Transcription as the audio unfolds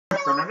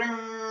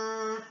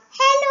Hello,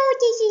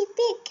 this is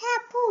Big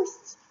Cat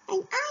Post,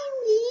 and I'm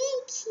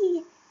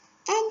Linky,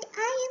 and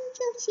I am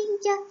choosing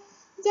the.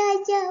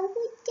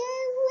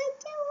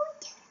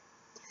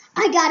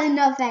 I got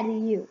enough out of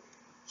you.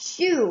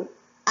 Shoo,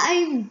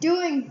 I'm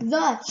doing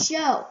the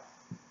show.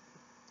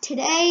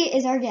 Today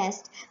is our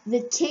guest, the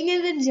king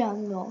of the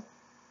jungle,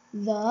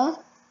 the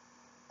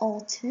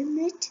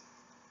ultimate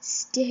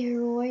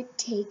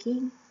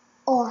steroid-taking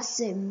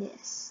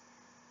awesomeness.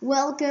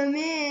 Welcome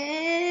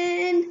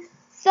in,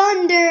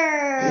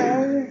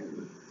 Thunder!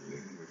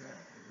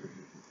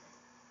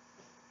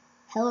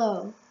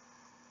 Hello,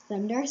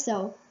 Thunder.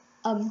 So,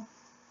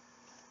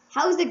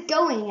 how's it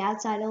going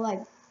outside of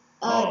life?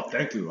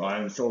 Thank you. I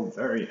am so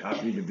very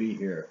happy to be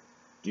here.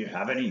 Do you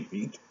have any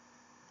meat?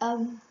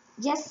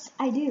 Yes,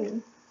 I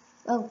do.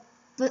 Oh,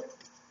 but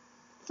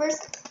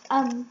first,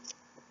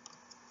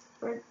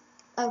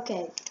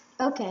 okay.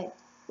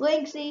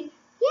 Linksy,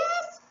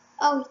 yes!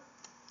 Oh,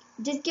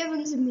 just give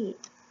him some meat.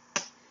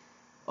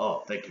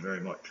 Oh, thank you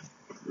very much.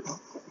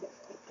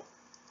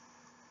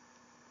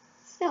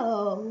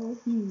 So,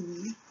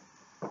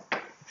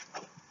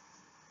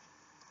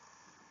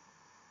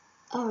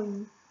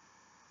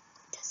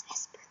 does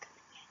Esper come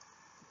again?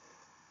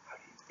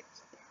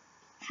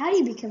 How do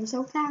you become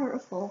so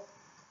powerful?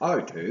 I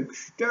take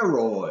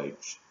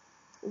steroids.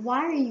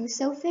 Why are you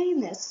so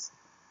famous?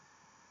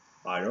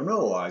 I don't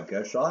know. I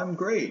guess I'm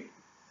great.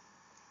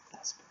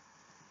 Esper.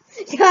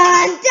 Dun,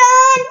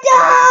 dun,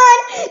 dun!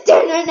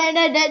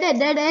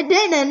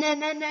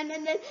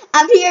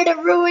 I'm here to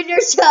ruin your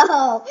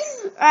show.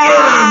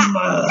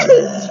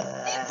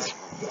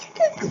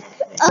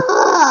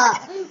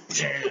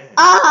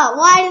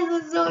 Why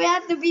does this show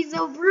have to be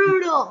so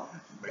brutal?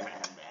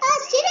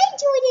 Should I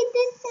join in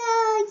this?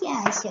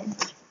 Yeah, I should.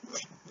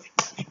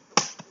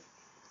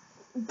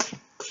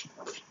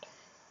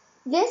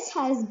 This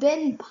has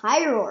been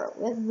Pyro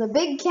with the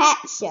Big Cat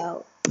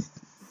Show.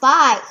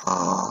 Bye.